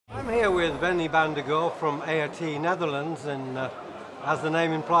here with Benny Bandergaard from AOT Netherlands, and as the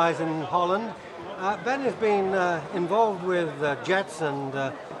name implies, in Holland. Ben has been involved with jets and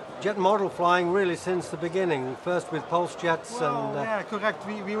jet model flying really since the beginning, first with pulse jets. Well, yeah, correct.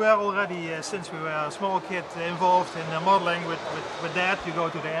 We were already, since we were a small kid, involved in modeling with Dad. You go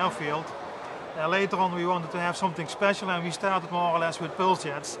to the airfield. Later on we wanted to have something special, and we started more or less with pulse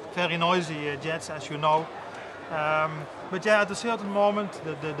jets, very noisy jets, as you know. But yeah, at a certain moment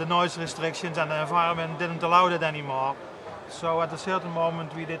the noise restrictions and the environment didn't allow that anymore. So at a certain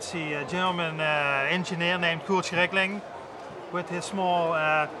moment we did see a German engineer named Kurt Schreckling with his small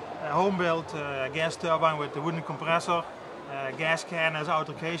home-built gas turbine with the wooden compressor, gas can as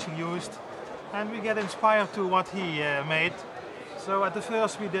outer casing used. And we get inspired to what he made. So at the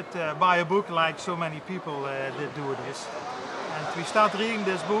first we did buy a book, like so many people did do this. And we start reading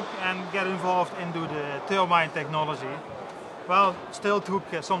this book and get involved into the turbine technology. Well, still took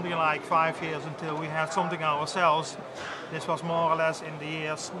something like 5 years until we had something ourselves. This was more or less in the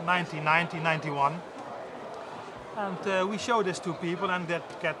years 1990, 91. And we showed this to people, and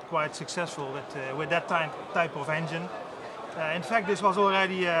that got quite successful with that type of engine. In fact, this was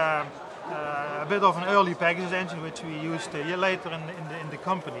already a bit of an early Pegasus engine, which we used a year later in the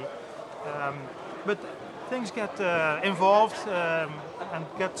company. But things get involved and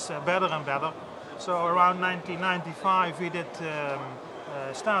gets better and better. So around 1995 we did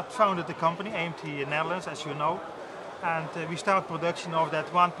founded the company, AOT Netherlands, as you know. And we started production of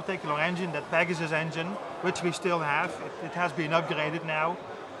that one particular engine, that Pegasus engine, which we still have. It has been upgraded now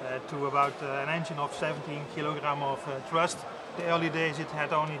to about an engine of 17 kilograms of thrust. The early days it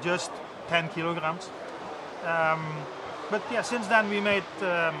had only just 10 kilograms. But yeah, since then we made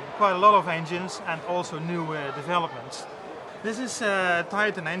quite a lot of engines and also new developments. This is a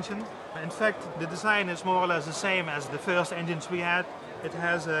Titan engine. In fact, the design is more or less the same as the first engines we had. It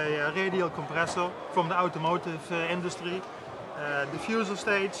has a radial compressor from the automotive industry, diffuser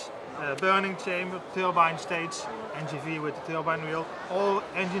stage, burning chamber, turbine stage, NGV with the turbine wheel. All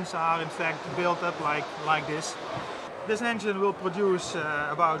engines are in fact built up like this. This engine will produce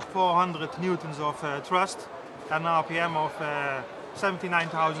about 400 newtons of thrust and an RPM of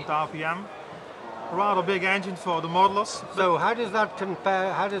 79,000 RPM. Rather big engine for the modelers. So how does that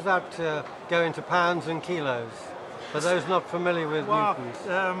compare, how does that go into pounds and kilos? For those not familiar with newtons.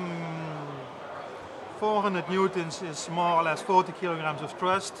 400 newtons is more or less 40 kilograms of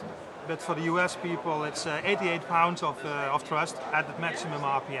thrust, but for the US people it's 88 pounds of thrust at the maximum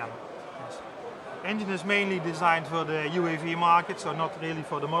RPM. Yes. Engine is mainly designed for the UAV market, so not really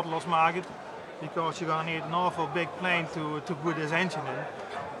for the modelers market, because you're going to need an awful big plane to put this engine in.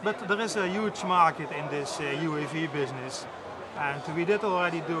 But there is a huge market in this UAV business, and we did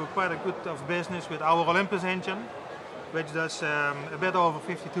already do quite a good of business with our Olympus engine, which does a bit over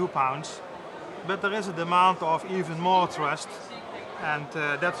 52 pounds. But there is a demand of even more thrust, and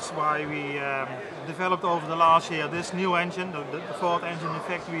that's why we developed over the last year this new engine, the fourth engine in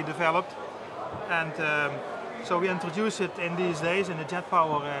fact we developed. And so we introduced it in these days in the Jet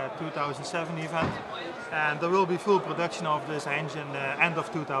Power 2007 event, and there will be full production of this engine end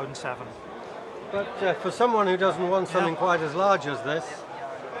of 2007. But for someone who doesn't want something quite as large as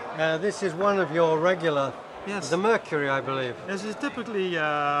this is one of your regular, the Mercury, I believe. This is typically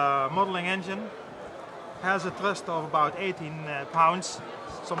a modeling engine, has a thrust of about 18 pounds,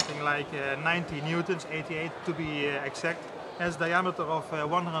 something like 90 newtons, 88 to be exact. Has diameter of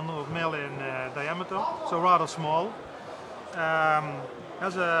 100 mil in diameter, so rather small.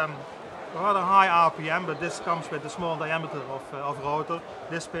 Has a rather high RPM, but this comes with a small diameter of rotor.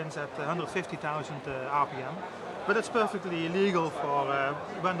 This spins at 150,000 RPM, but it's perfectly legal for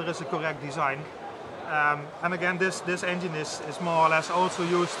when there is a correct design. And again, this engine is more or less also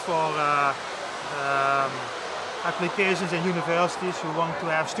used for applications in universities who want to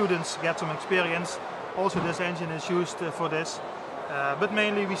have students get some experience. Also this engine is used for this, but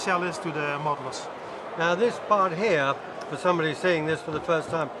mainly we sell this to the modelers. Now this part here, for somebody seeing this for the first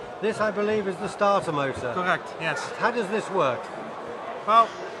time, this I believe is the starter motor. Correct, yes. How does this work? Well,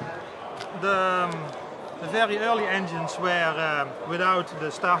 the very early engines were without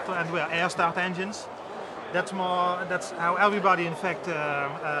the starter and were air start engines. That's how everybody in fact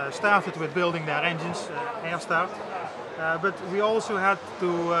started with building their engines, air start. But we also had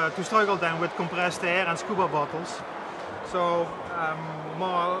to struggle then with compressed air and scuba bottles. So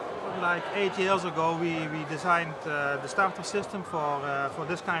more like 8 years ago we designed the starter system for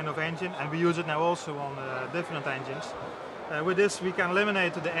this kind of engine, and we use it now also on different engines. With this we can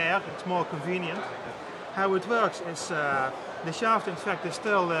eliminate the air, it's more convenient. How it works is the shaft in fact is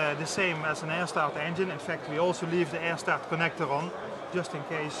still the same as an air start engine. In fact we also leave the air start connector on just in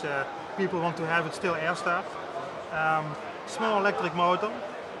case people want to have it still air start. Small electric motor.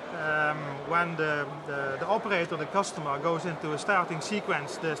 When the operator, the customer, goes into a starting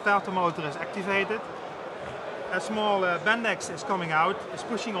sequence, the starter motor is activated. A small Bendix is coming out, is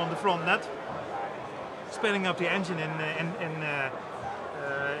pushing on the front net, spinning up the engine in an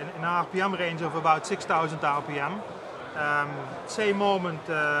RPM range of about 6,000 RPM. Same moment,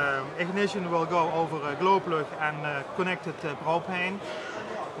 ignition will go over a glow plug and connected propane.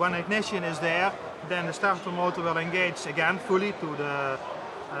 When ignition is there, then the starter motor will engage again fully to the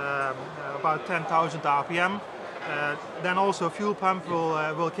about 10,000 RPM. Then also fuel pump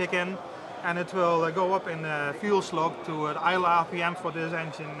will kick in, and it will go up in fuel slog to the idle RPM for this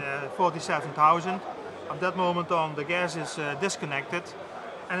engine 47,000. At that moment on, the gas is disconnected,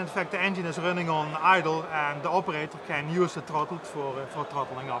 and in fact the engine is running on idle, and the operator can use the throttle for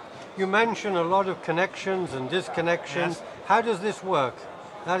throttling up. You mentioned a lot of connections and disconnections. Yes. How does this work?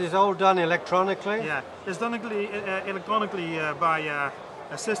 That is all done electronically? Yeah, it's done electronically by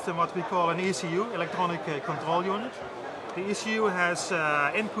a system what we call an ECU, electronic control unit. The ECU has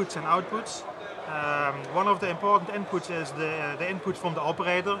inputs and outputs. One of the important inputs is the input from the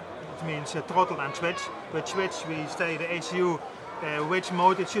operator. It means throttle and switch. With switch we say the ECU which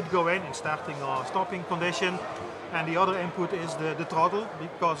mode it should go in starting or stopping condition. And the other input is the throttle,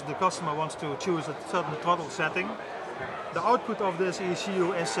 because the customer wants to choose a certain throttle setting. The output of this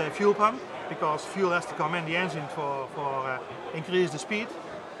ECU is fuel pump, because fuel has to come in the engine for increase the speed.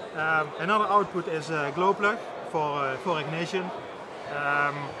 Another output is glow plug for ignition.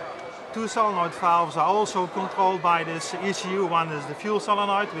 Two solenoid valves are also controlled by this ECU. One is the fuel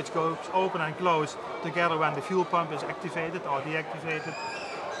solenoid, which goes open and close together when the fuel pump is activated or deactivated.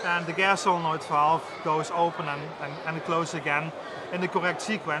 And the gas solenoid valve goes open and close again in the correct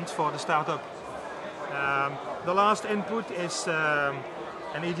sequence for the startup. The last input is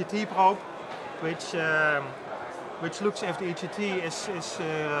an EGT probe, which looks if the EGT is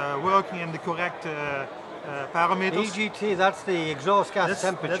working in the correct parameters. EGT, that's the exhaust gas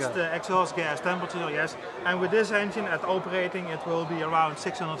temperature. That's the exhaust gas temperature, yes. And with this engine at operating, it will be around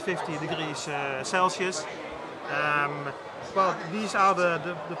 650 degrees Celsius. Well, these are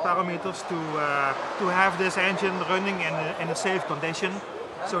the parameters to have this engine running in a safe condition,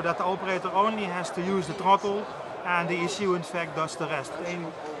 so that the operator only has to use the throttle and the ECU in fact does the rest.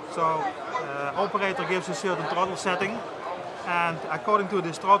 So operator gives a certain throttle setting, and according to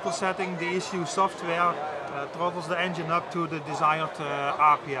this throttle setting the ECU software throttles the engine up to the desired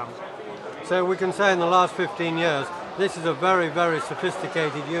RPM. So we can say in the last 15 years this is a very, very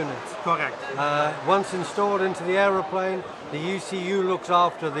sophisticated unit. Correct. Once installed into the aeroplane, the ECU looks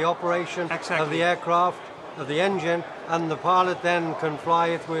after the operation of the aircraft, of the engine, and the pilot then can fly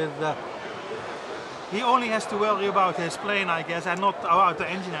it with... He only has to worry about his plane, I guess, and not about the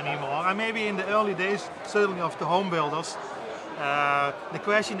engine anymore. And maybe in the early days, certainly of the home builders, the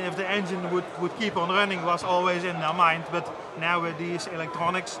question if the engine would keep on running was always in their mind. But now with these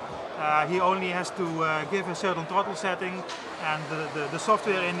electronics, he only has to give a certain throttle setting, and the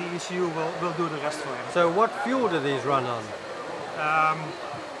software in the ECU will do the rest for him. So what fuel do these run on?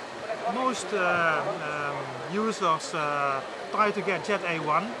 Most users try to get Jet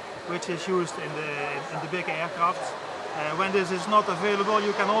A1, which is used in the big aircraft. When this is not available,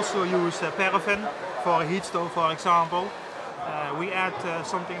 you can also use paraffin for a heat stove, for example. We add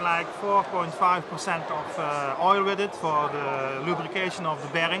something like 4.5% of oil with it for the lubrication of the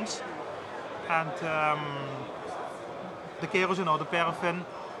bearings. And the kerosene or the paraffin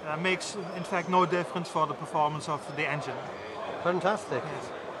makes in fact no difference for the performance of the engine. Fantastic. Yes.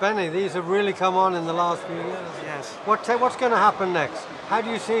 Benny, these have really come on in the last few years. Yes. What's going to happen next? How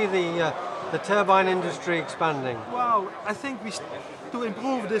do you see the turbine industry expanding? Well, I think to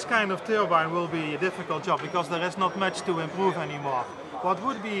improve this kind of turbine will be a difficult job, because there is not much to improve anymore. What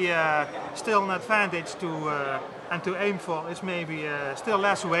would be still an advantage to aim for is maybe still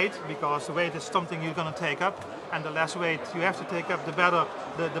less weight, because the weight is something you're going to take up, and the less weight you have to take up, the better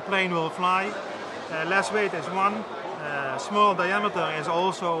the plane will fly. Less weight is one. Small diameter is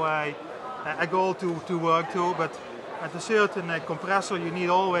also a goal to work to, but at a certain compressor you need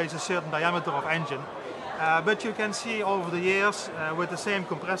always a certain diameter of engine. But you can see over the years with the same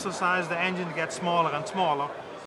compressor size the engine gets smaller and smaller,